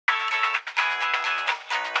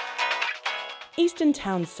Easton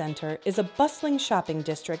Town Center is a bustling shopping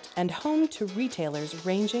district and home to retailers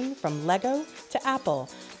ranging from Lego to Apple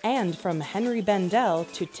and from Henri Bendel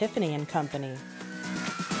to Tiffany and Company.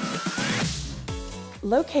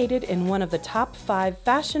 Located in one of the top 5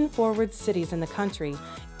 fashion-forward cities in the country,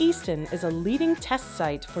 Easton is a leading test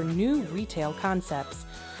site for new retail concepts.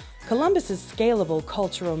 Columbus's scalable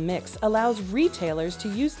cultural mix allows retailers to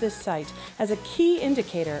use this site as a key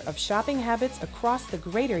indicator of shopping habits across the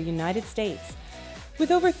greater United States.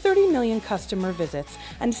 With over 30 million customer visits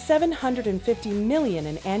and 750 million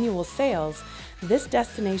in annual sales, this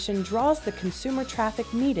destination draws the consumer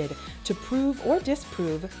traffic needed to prove or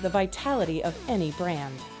disprove the vitality of any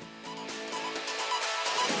brand.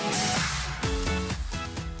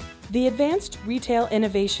 The Advanced Retail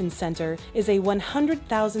Innovation Center is a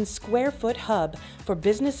 100,000 square foot hub for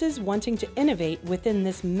businesses wanting to innovate within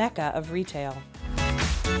this mecca of retail.